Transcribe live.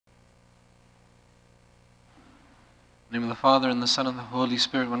In the name of the Father, and the Son, and the Holy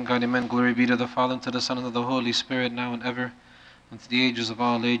Spirit, one God, amen. Glory be to the Father, and to the Son, and to the Holy Spirit, now and ever, and to the ages of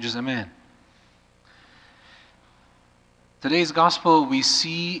all ages, amen. Today's Gospel, we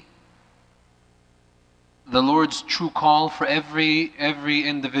see the Lord's true call for every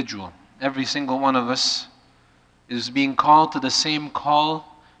individual. Every single one of us is being called to the same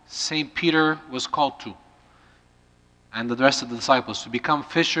call St. Peter was called to, and the rest of the disciples, to become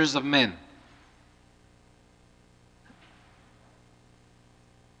fishers of men.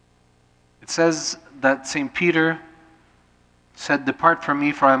 It says that St. Peter said, "Depart from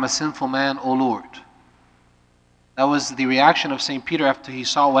me, for I am a sinful man, O Lord." That was the reaction of St. Peter after he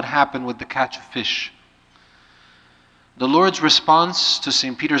saw what happened with the catch of fish. The Lord's response to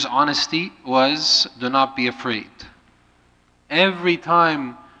St. Peter's honesty was, "Do not be afraid." Every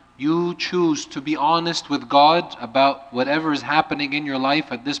time you choose to be honest with God about whatever is happening in your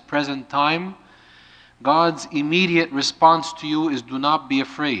life at this present time, God's immediate response to you is, "Do not be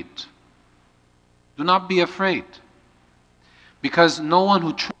afraid." Do not be afraid. Because no one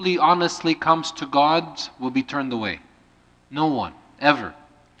who truly, honestly comes to God will be turned away. No one, ever.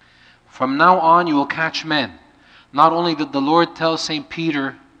 From now on, you will catch men. Not only did the Lord tell St.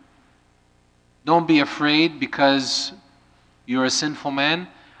 Peter, "Don't be afraid because you're a sinful man.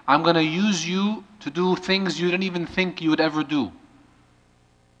 I'm going to use you to do things you didn't even think you would ever do."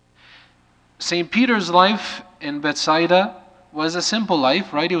 St. Peter's life in Bethsaida was a simple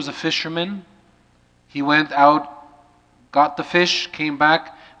life, right? He was a fisherman. He went out, got the fish, came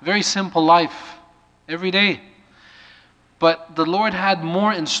back. Very simple life, every day. But the Lord had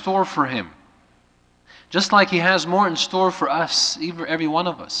more in store for him. Just like He has more in store for us, every one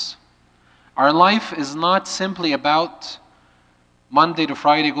of us. Our life is not simply about Monday to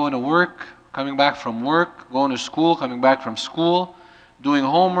Friday going to work, coming back from work, going to school, coming back from school, doing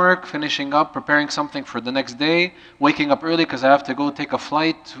homework, finishing up, preparing something for the next day, waking up early because I have to go take a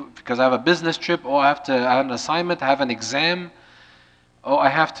flight, because I have a business trip, I have an assignment, I have an exam, I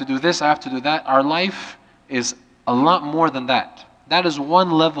have to do this, I have to do that. Our life is a lot more than that. That is one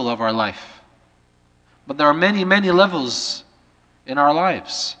level of our life. But there are many, many levels in our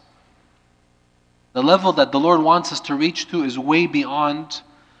lives. The level that the Lord wants us to reach to is way beyond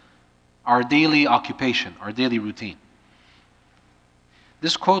our daily occupation, our daily routine.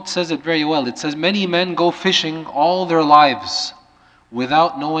 This quote says it very well. It says, "Many men go fishing all their lives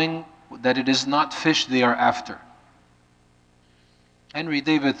without knowing that it is not fish they are after." Henry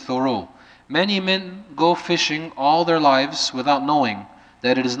David Thoreau. "Many men go fishing all their lives without knowing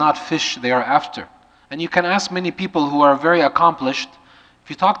that it is not fish they are after." And you can ask many people who are very accomplished. If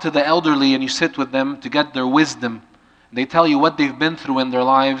you talk to the elderly and you sit with them to get their wisdom, they tell you what they've been through in their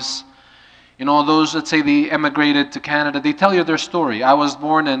lives. You know, those, let's say they emigrated to Canada, they tell you their story. "I was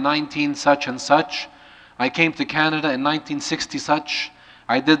born in 19 such and such. I came to Canada in 1960 such.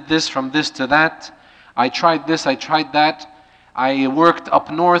 I did this from this to that. I tried this, I tried that. I worked up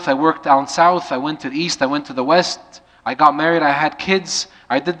north, I worked down south, I went to the east, I went to the west. I got married, I had kids.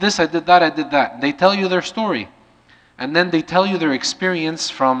 I did this, I did that, I did that." They tell you their story. And then they tell you their experience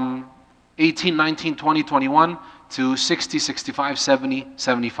from 18, 19, 20, 21 to 60, 65, 70,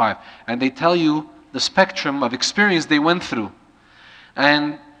 75. And they tell you the spectrum of experience they went through.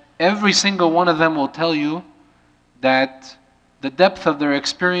 And every single one of them will tell you that the depth of their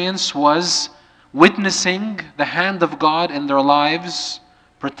experience was witnessing the hand of God in their lives,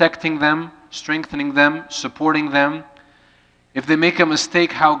 protecting them, strengthening them, supporting them. If they make a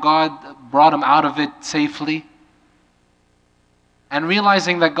mistake, how God brought them out of it safely. And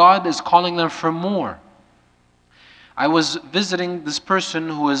realizing that God is calling them for more. I was visiting this person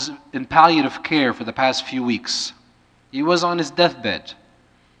who was in palliative care for the past few weeks. He was on his deathbed.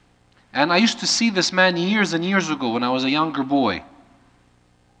 And I used to see this man years and years ago when I was a younger boy.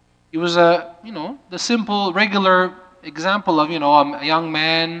 He was the simple, regular example of, a young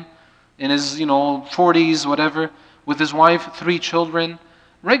man in his, 40s, whatever, with his wife, 3 children,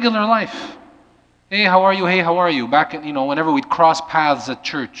 regular life. "Hey, how are you? Hey, how are you?" Back in, whenever we'd cross paths at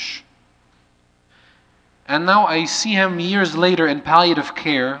church. And now I see him years later in palliative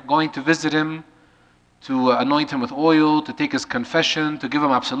care, going to visit him, to anoint him with oil, to take his confession, to give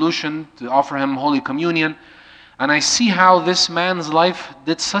him absolution, to offer him Holy Communion. And I see how this man's life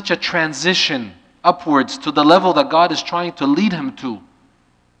did such a transition upwards to the level that God is trying to lead him to.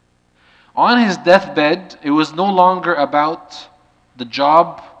 On his deathbed, it was no longer about the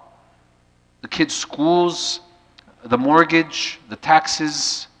job, the kids' schools, the mortgage, the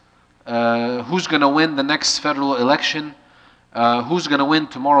taxes, who's going to win the next federal election, who's going to win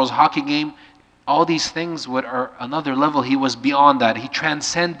tomorrow's hockey game. All these things are another level. He was beyond that. He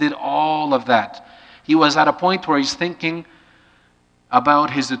transcended all of that. He was at a point where he's thinking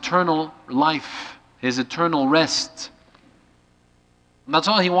about his eternal life, his eternal rest. And that's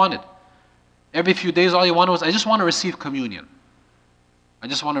all he wanted. Every few days, all he wanted was, I just want to receive communion. I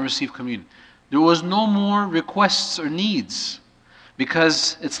just want to receive communion. There was no more requests or needs,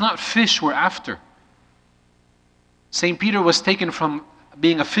 because it's not fish we're after. St. Peter was taken from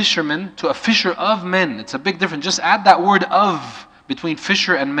being a fisherman to a fisher of men. It's a big difference. Just add that word "of" between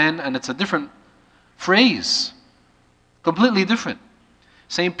fisher and men, and it's a different phrase. Completely different.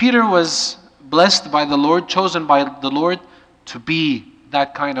 St. Peter was blessed by the Lord, chosen by the Lord to be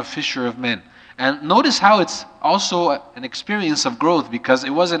that kind of fisher of men. And notice how it's also an experience of growth, because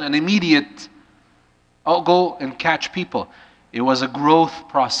it wasn't an immediate, I'll go and catch people. It was a growth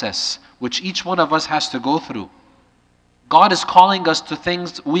process, which each one of us has to go through. God is calling us to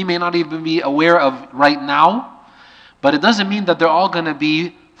things we may not even be aware of right now, but it doesn't mean that they're all going to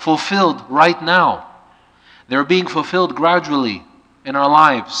be fulfilled right now. They're being fulfilled gradually in our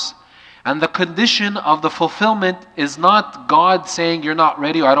lives. And the condition of the fulfillment is not God saying you're not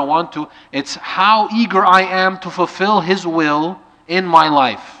ready or I don't want to. It's how eager I am to fulfill His will in my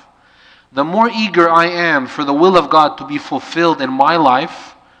life. The more eager I am for the will of God to be fulfilled in my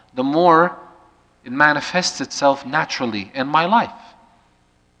life, the more it manifests itself naturally in my life.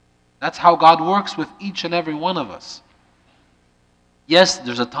 That's how God works with each and every one of us. Yes,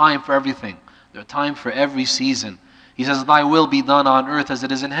 there's a time for everything. There's a time for every season. He says, "Thy will be done on earth as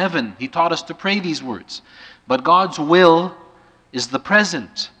it is in heaven." He taught us to pray these words. But God's will is the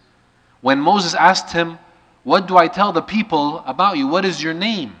present. When Moses asked him, "What do I tell the people about you? What is your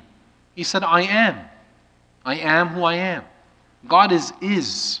name?" He said, "I am. I am who I am." God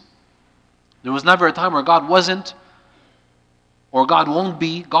is. There was never a time where God wasn't or God won't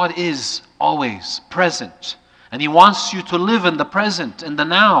be. God is always present. And He wants you to live in the present, in the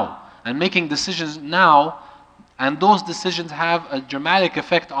now, and making decisions now. And those decisions have a dramatic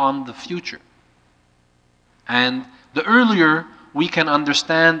effect on the future. And the earlier we can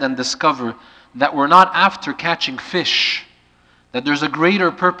understand and discover that we're not after catching fish, that there's a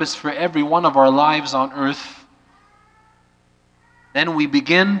greater purpose for every one of our lives on earth, then we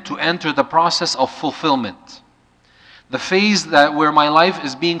begin to enter the process of fulfillment. The phase where my life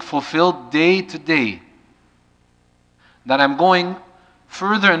is being fulfilled day to day. That I'm going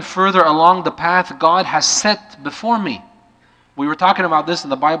further and further along the path God has set before me. We were talking about this in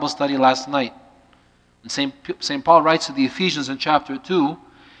the Bible study last night. And St. Paul writes to the Ephesians in chapter 2,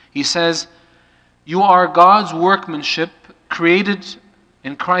 he says, "You are God's workmanship, created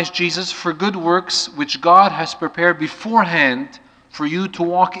in Christ Jesus for good works, which God has prepared beforehand for you to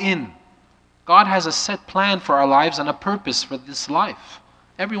walk in." God has a set plan for our lives and a purpose for this life.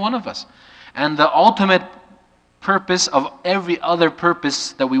 Every one of us. And the ultimate purpose of every other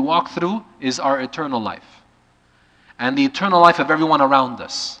purpose that we walk through is our eternal life. And the eternal life of everyone around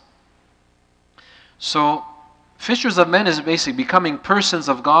us. So, fishers of men is basically becoming persons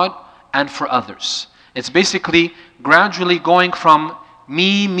of God and for others. It's basically gradually going from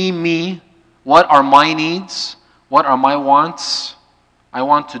me, what are my needs, what are my wants, I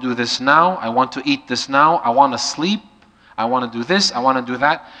want to do this now, I want to eat this now, I want to sleep, I want to do this, I want to do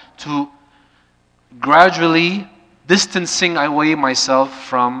that, to gradually distancing away myself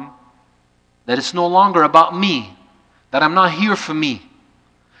from that it's no longer about me, that I'm not here for me.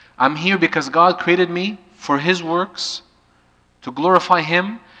 I'm here because God created me for His works, to glorify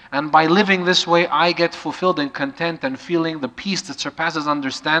Him, and by living this way I get fulfilled and content and feeling the peace that surpasses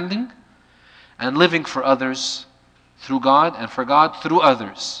understanding, and living for others through God and for God through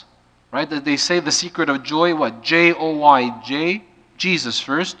others. Right? That they say the secret of joy, what? J-O-Y, J, Jesus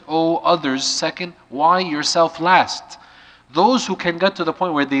first, O, others second, Y, yourself last. Those who can get to the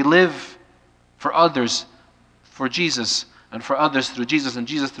point where they live for others, for Jesus, and for others through Jesus, and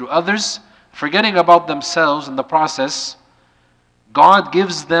Jesus through others, forgetting about themselves in the process, God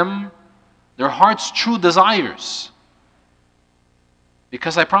gives them their heart's true desires.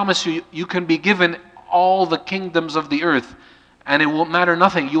 Because I promise you, you can be given all the kingdoms of the earth, and it won't matter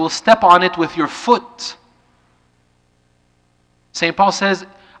nothing. You will step on it with your foot. St. Paul says,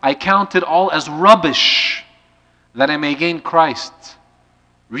 "I count it all as rubbish that I may gain Christ."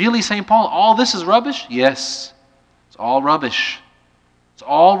 Really, St. Paul, all this is rubbish? Yes, it's all rubbish. It's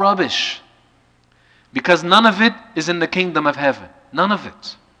all rubbish. Because none of it is in the kingdom of heaven. None of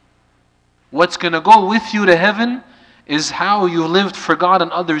it. What's going to go with you to heaven is how you lived for God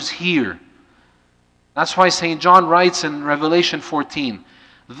and others here. That's why St. John writes in Revelation 14,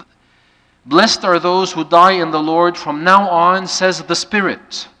 "Blessed are those who die in the Lord from now on, says the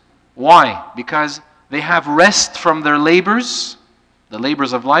Spirit." Why? Because they have rest from their labors, the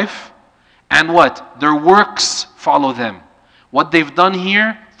labors of life, And what? Their works follow them. What they've done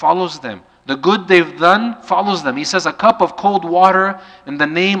here follows them. The good they've done follows them. He says, a cup of cold water in the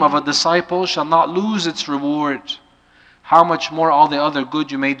name of a disciple shall not lose its reward. How much more all the other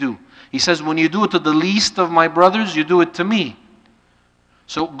good you may do. He says, when you do it to the least of my brothers, you do it to me.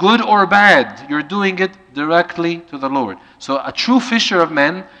 So good or bad, you're doing it directly to the Lord. So a true fisher of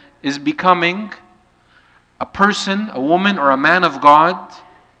men is becoming a person, a woman, or a man of God,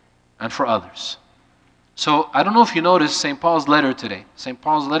 and for others. So I don't know if you noticed St. Paul's letter today. St.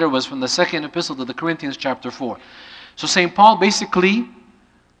 Paul's letter was from the second epistle to the Corinthians chapter 4. So St. Paul basically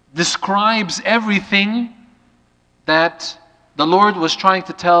describes everything that the Lord was trying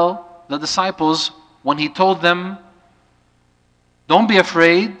to tell the disciples when He told them, don't be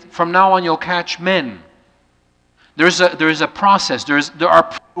afraid, from now on you'll catch men. There is a process, there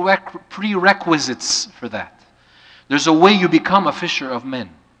are prerequisites for that. There's a way you become a fisher of men,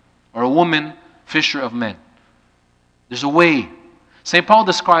 or a woman fisher of men. There's a way. St. Paul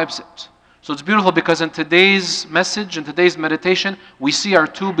describes it. So it's beautiful because in today's message, in today's meditation, we see our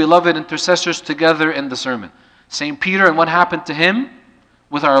two beloved intercessors together in the sermon. St. Peter and what happened to him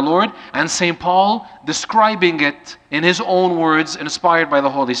with our Lord, and St. Paul describing it in his own words, inspired by the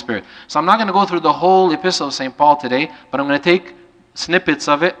Holy Spirit. So I'm not going to go through the whole epistle of St. Paul today, but I'm going to take snippets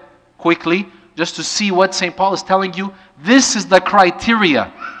of it quickly, just to see what St. Paul is telling you. This is the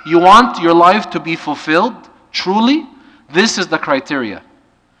criteria. You want your life to be fulfilled, truly? This is the criteria.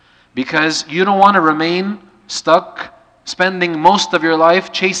 Because you don't want to remain stuck, spending most of your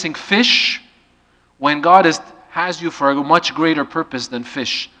life chasing fish, when God has you for a much greater purpose than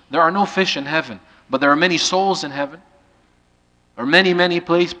fish. There are no fish in heaven, but there are many souls in heaven. There are many, many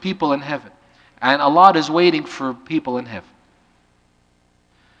people in heaven. And a lot is waiting for people in heaven.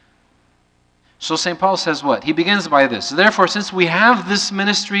 So St. Paul says what? He begins by this. Therefore, since we have this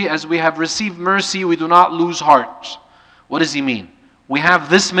ministry, as we have received mercy, we do not lose heart. What does he mean? We have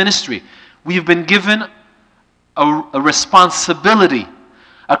this ministry. We've been given a responsibility.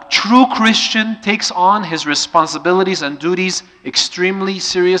 A true Christian takes on his responsibilities and duties extremely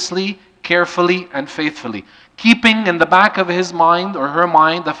seriously, carefully, and faithfully, keeping in the back of his mind or her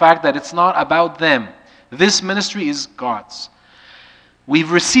mind the fact that it's not about them. This ministry is God's.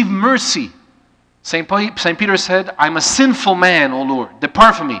 We've received mercy. St. Peter said, I'm a sinful man, O Lord.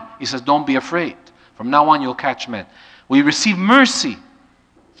 Depart from me. He says, don't be afraid. From now on, you'll catch men. We receive mercy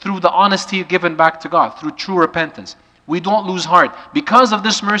through the honesty given back to God, through true repentance. We don't lose heart. Because of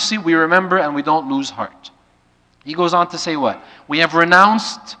this mercy, we remember and we don't lose heart. He goes on to say what? We have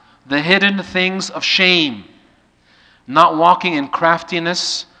renounced the hidden things of shame, not walking in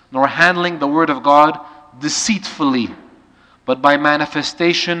craftiness, nor handling the word of God deceitfully, but by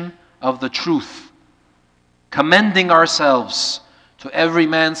manifestation of the truth, commending ourselves to every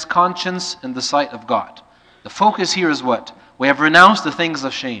man's conscience in the sight of God. The focus here is what? We have renounced the things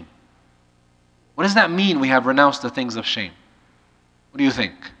of shame. What does that mean, we have renounced the things of shame? What do you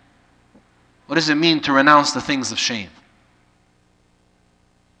think? What does it mean to renounce the things of shame?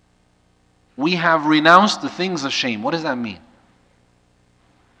 We have renounced the things of shame. What does that mean?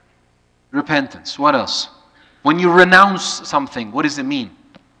 Repentance. What else? When you renounce something, what does it mean?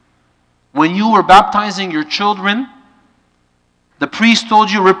 When you were baptizing your children, the priest told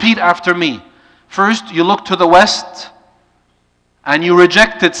you, repeat after me. First, you looked to the west and you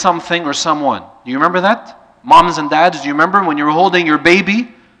rejected something or someone. Do you remember that? Moms and dads, do you remember when you were holding your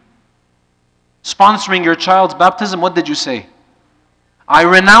baby, sponsoring your child's baptism, what did you say? I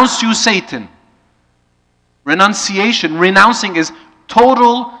renounce you, Satan. Renunciation, renouncing is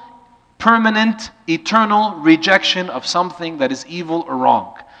total, permanent, eternal rejection of something that is evil or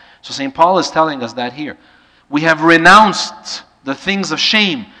wrong. So St. Paul is telling us that here. We have renounced the things of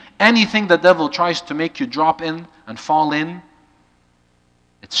shame. Anything the devil tries to make you drop in and fall in,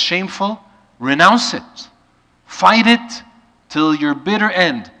 it's shameful. Renounce it. Fight it till your bitter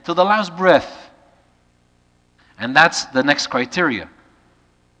end, till the last breath. And that's the next criteria.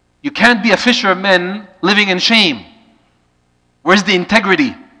 You can't be a fisher of men living in shame. Where's the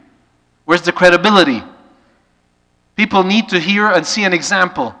integrity? Where's the credibility? People need to hear and see an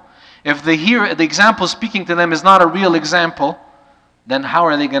example. If they hear the example speaking to them is not a real example, then how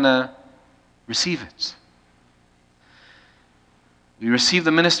are they going to receive it? We receive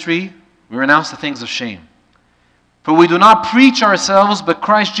the ministry, we renounce the things of shame. For we do not preach ourselves, but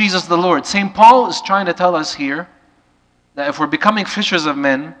Christ Jesus the Lord. St. Paul is trying to tell us here that if we're becoming fishers of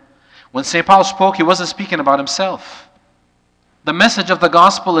men, when St. Paul spoke, he wasn't speaking about himself. The message of the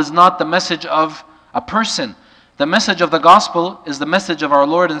gospel is not the message of a person. The message of the gospel is the message of our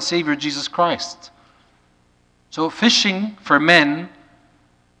Lord and Savior Jesus Christ. So fishing for men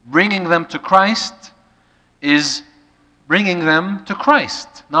bringing them to Christ is bringing them to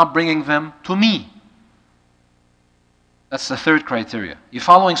Christ, not bringing them to me. That's the third criteria. You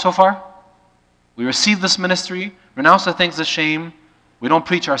following so far? We receive this ministry, renounce the things of shame. We don't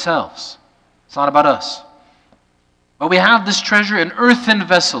preach ourselves. It's not about us. But we have this treasure in earthen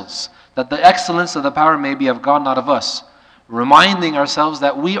vessels, that the excellence of the power may be of God, not of us. Reminding ourselves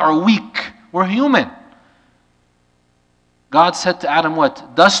that we are weak. We're human. God said to Adam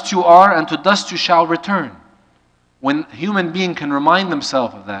what? Dust you are, and to dust you shall return. When a human being can remind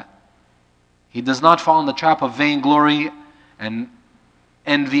himself of that, he does not fall in the trap of vainglory and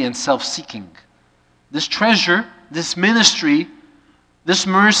envy and self-seeking. This treasure, this ministry, this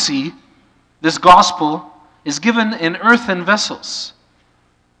mercy, this gospel is given in earthen vessels.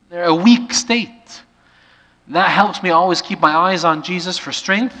 They're a weak state. That helps me always keep my eyes on Jesus for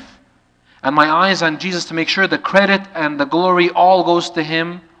strength, and my eyes on Jesus to make sure the credit and the glory all goes to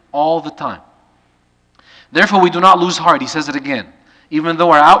Him all the time. Therefore we do not lose heart, he says it again. Even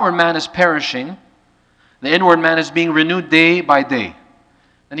though our outward man is perishing, the inward man is being renewed day by day.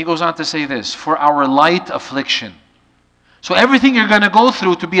 Then he goes on to say this, for our light affliction. So everything you're going to go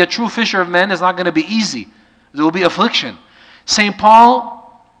through to be a true fisher of men is not going to be easy. There will be affliction. St. Paul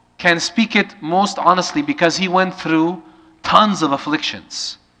can speak it most honestly because he went through tons of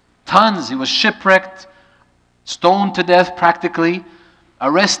afflictions. Tons. He was shipwrecked, stoned to death practically,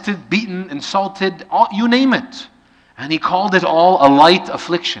 arrested, beaten, insulted, you name it. And he called it all a light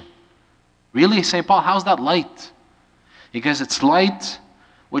affliction. Really, St. Paul, how's that light? Because it's light,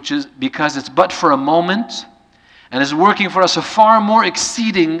 which is because it's but for a moment, and is working for us a far more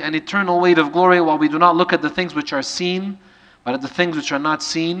exceeding and eternal weight of glory, while we do not look at the things which are seen, but at the things which are not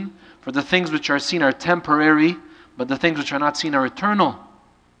seen. For the things which are seen are temporary, but the things which are not seen are eternal.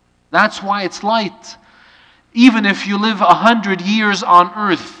 That's why it's light. Even if you live 100 years on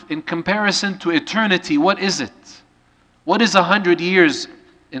earth, in comparison to eternity, what is it? What is 100 years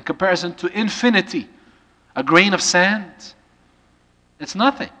in comparison to infinity? A grain of sand? It's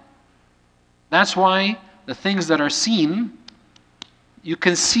nothing. That's why the things that are seen, you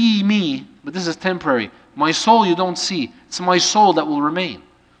can see me, but this is temporary. My soul you don't see. It's my soul that will remain.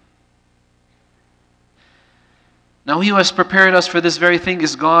 Now He who has prepared us for this very thing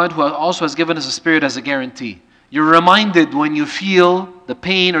is God, who also has given us a Spirit as a guarantee. You're reminded when you feel the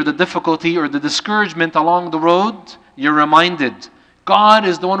pain or the difficulty or the discouragement along the road, you're reminded. God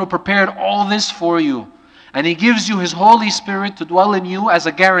is the one who prepared all this for you. And He gives you His Holy Spirit to dwell in you as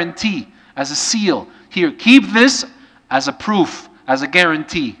a guarantee, as a seal. Here, keep this as a proof, as a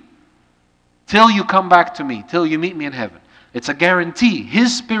guarantee. Till you come back to me, till you meet me in heaven. It's a guarantee.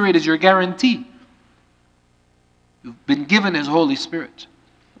 His Spirit is your guarantee. You've been given His Holy Spirit.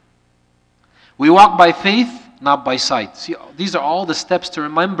 We walk by faith, not by sight. See, these are all the steps to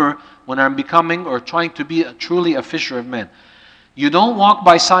remember when I'm becoming or trying to be truly a fisher of men. You don't walk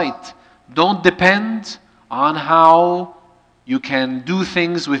by sight. Don't depend on how you can do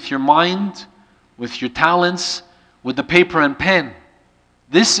things with your mind, with your talents, with the paper and pen.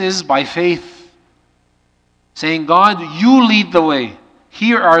 This is by faith. Saying, God, you lead the way.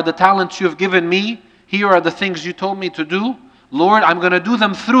 Here are the talents you have given me. Here are the things you told me to do. Lord, I'm going to do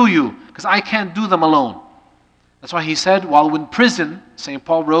them through you because I can't do them alone. That's why he said, while in prison, St.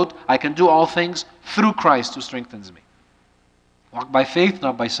 Paul wrote, I can do all things through Christ who strengthens me. Walk by faith,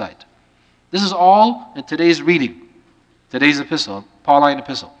 not by sight. This is all in today's reading, today's epistle, Pauline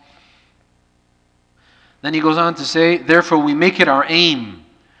epistle. Then he goes on to say, therefore we make it our aim,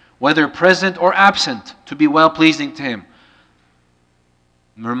 whether present or absent, to be well-pleasing to Him.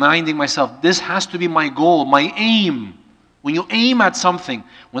 I'm reminding myself, this has to be my goal, my aim. When you aim at something,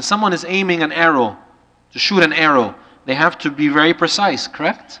 when someone is aiming an arrow, to shoot an arrow, they have to be very precise,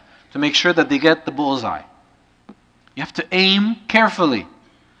 correct? To make sure that they get the bullseye. You have to aim carefully.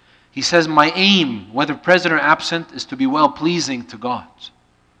 He says, my aim, whether present or absent, is to be well-pleasing to God.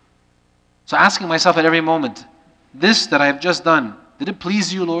 So asking myself at every moment, this that I have just done, did it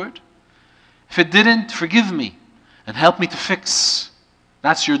please you, Lord? If it didn't, forgive me and help me to fix.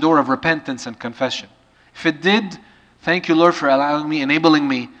 That's your door of repentance and confession. If it did, thank you, Lord, for allowing me, enabling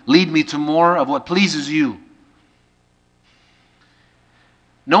me, lead me to more of what pleases you.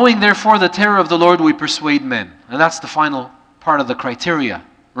 Knowing, therefore, the terror of the Lord, we persuade men. And that's the final part of the criteria.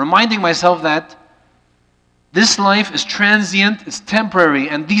 Reminding myself that this life is transient, it's temporary,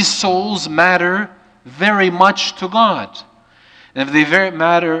 and these souls matter very much to God. And if they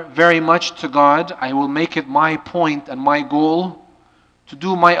matter very much to God, I will make it my point and my goal to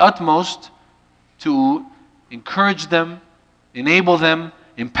do my utmost to encourage them, enable them,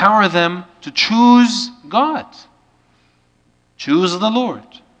 empower them to choose God. Choose the Lord.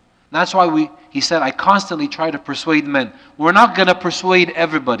 That's why he said, I constantly try to persuade men. We're not going to persuade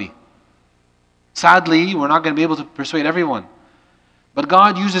everybody. Sadly, we're not going to be able to persuade everyone. But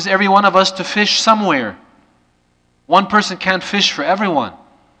God uses every one of us to fish somewhere. One person can't fish for everyone.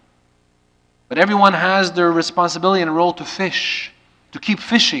 But everyone has their responsibility and role to fish, to keep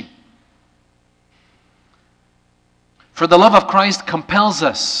fishing. For the love of Christ compels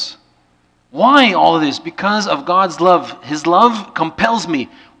us. Why all of this? Because of God's love. His love compels me.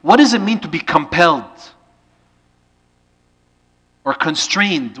 What does it mean to be compelled? Or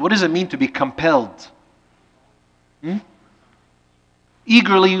constrained? What does it mean to be compelled?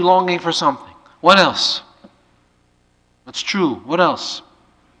 Eagerly longing for something. What else? That's true. What else?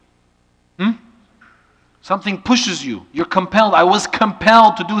 Something pushes you. You're compelled. I was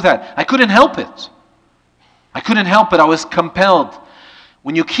compelled to do that. I couldn't help it. I couldn't help it. I was compelled.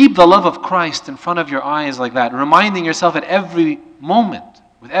 When you keep the love of Christ in front of your eyes like that, reminding yourself at every moment,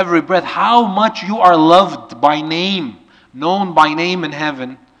 with every breath, how much you are loved by name, known by name in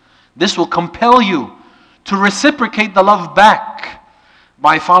heaven, this will compel you to reciprocate the love back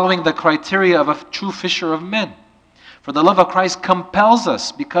by following the criteria of a true fisher of men. For the love of Christ compels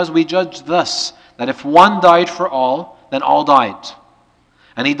us, because we judge thus, that if one died for all, then all died.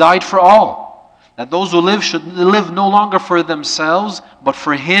 And He died for all, that those who live should live no longer for themselves, but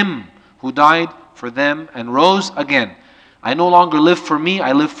for Him who died for them and rose again. I no longer live for me,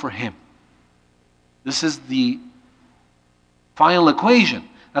 I live for Him. This is the final equation.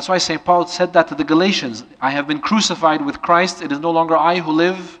 That's why St. Paul said that to the Galatians. I have been crucified with Christ. It is no longer I who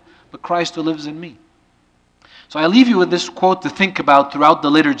live, but Christ who lives in me. So I leave you with this quote to think about throughout the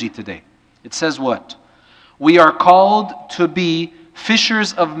liturgy today. It says what? We are called to be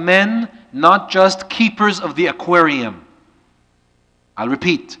fishers of men, not just keepers of the aquarium. I'll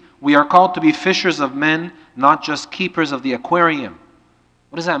repeat. We are called to be fishers of men, not just keepers of the aquarium.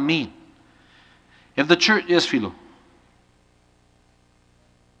 What does that mean? If the church... Yes, Philo.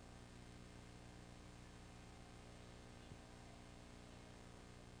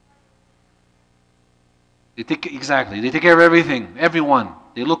 They take care of everything, everyone.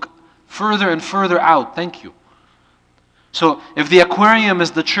 They look further and further out. Thank you. So, if the aquarium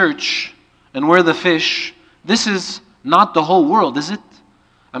is the church and we're the fish, this is not the whole world, is it?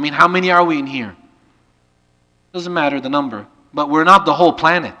 I mean, how many are we in here? Doesn't matter the number, but we're not the whole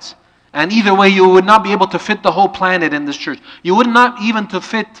planet. And either way, you would not be able to fit the whole planet in this church. You would not even to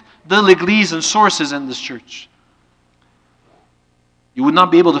fit the l'église and sources in this church. You would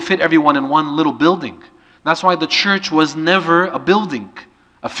not be able to fit everyone in one little building. That's why the church was never a building,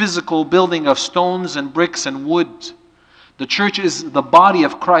 a physical building of stones and bricks and wood. The church is the body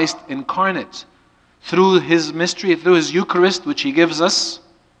of Christ incarnate. Through His mystery, through His Eucharist, which He gives us,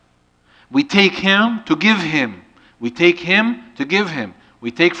 we take Him to give Him. We take Him to give Him. We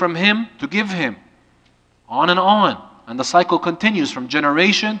take from Him to give Him. On and on. And the cycle continues from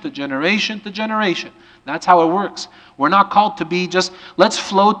generation to generation to generation. That's how it works. We're not called to be just, let's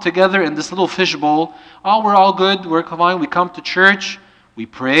float together in this little fishbowl. Oh, we're all good, we're fine. We come to church, we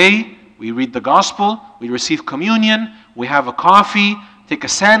pray, we read the gospel, we receive communion, we have a coffee, take a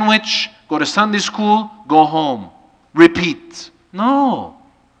sandwich, go to Sunday school, go home. Repeat. No.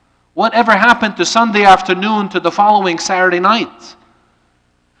 Whatever happened to Sunday afternoon to the following Saturday night?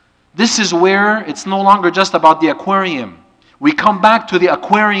 This is where it's no longer just about the aquarium. We come back to the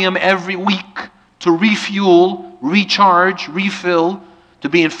aquarium every week to refuel, recharge, refill, to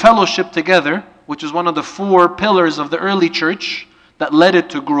be in fellowship together, which is one of the 4 pillars of the early church that led it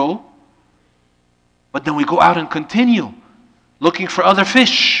to grow. But then we go out and continue, looking for other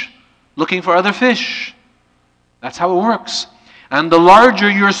fish, looking for other fish. That's how it works. And the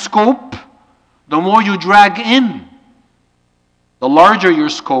larger your scope, the more you drag in. The larger your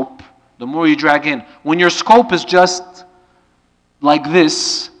scope, the more you drag in. When your scope is just like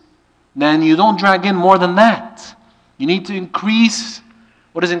this, then you don't drag in more than that. You need to increase,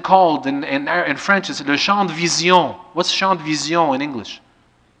 what is it called in French? It's le champ de vision. What's champ de vision in English?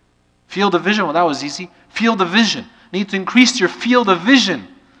 Field of vision. Well, that was easy. Field of vision. You need to increase your field of vision.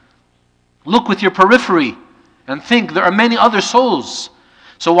 Look with your periphery and think there are many other souls.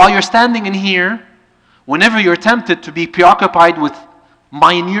 So while you're standing in here, whenever you're tempted to be preoccupied with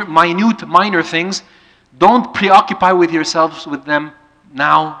minute, minor things, don't preoccupy with yourselves with them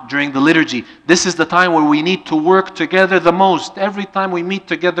now during the liturgy. This is the time where we need to work together the most. Every time we meet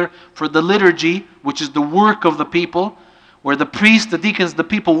together for the liturgy, which is the work of the people, where the priests, the deacons, the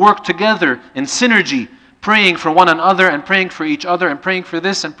people work together in synergy, praying for one another and praying for each other and praying for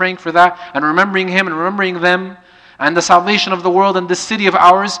this and praying for that and remembering Him and remembering them and the salvation of the world and this city of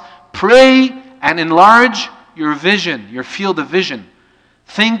ours. Pray and enlarge your vision, your field of vision.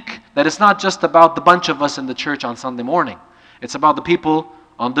 Think that it's not just about the bunch of us in the church on Sunday morning. It's about the people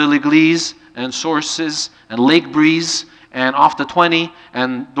on de l'Église and Sources and Lake Breeze and off the 20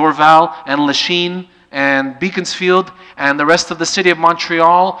 and Dorval and Lachine and Beaconsfield and the rest of the city of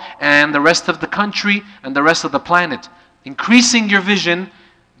Montreal and the rest of the country and the rest of the planet. Increasing your vision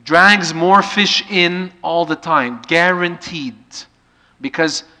drags more fish in all the time, guaranteed.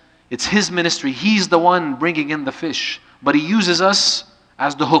 Because it's His ministry. He's the one bringing in the fish. But He uses us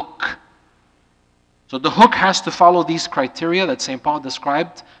as the hook. So the hook has to follow these criteria that St. Paul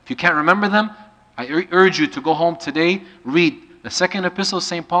described. If you can't remember them, I urge you to go home today, read the second epistle of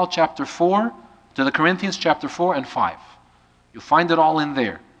St. Paul, chapter 4, to the Corinthians, chapter 4 and 5. You'll find it all in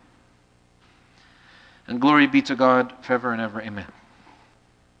there. And glory be to God forever and ever. Amen.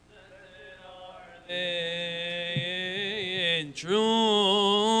 In truth,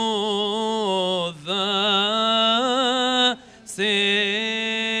 the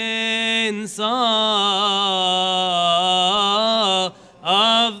sins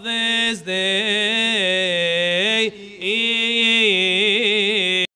of this day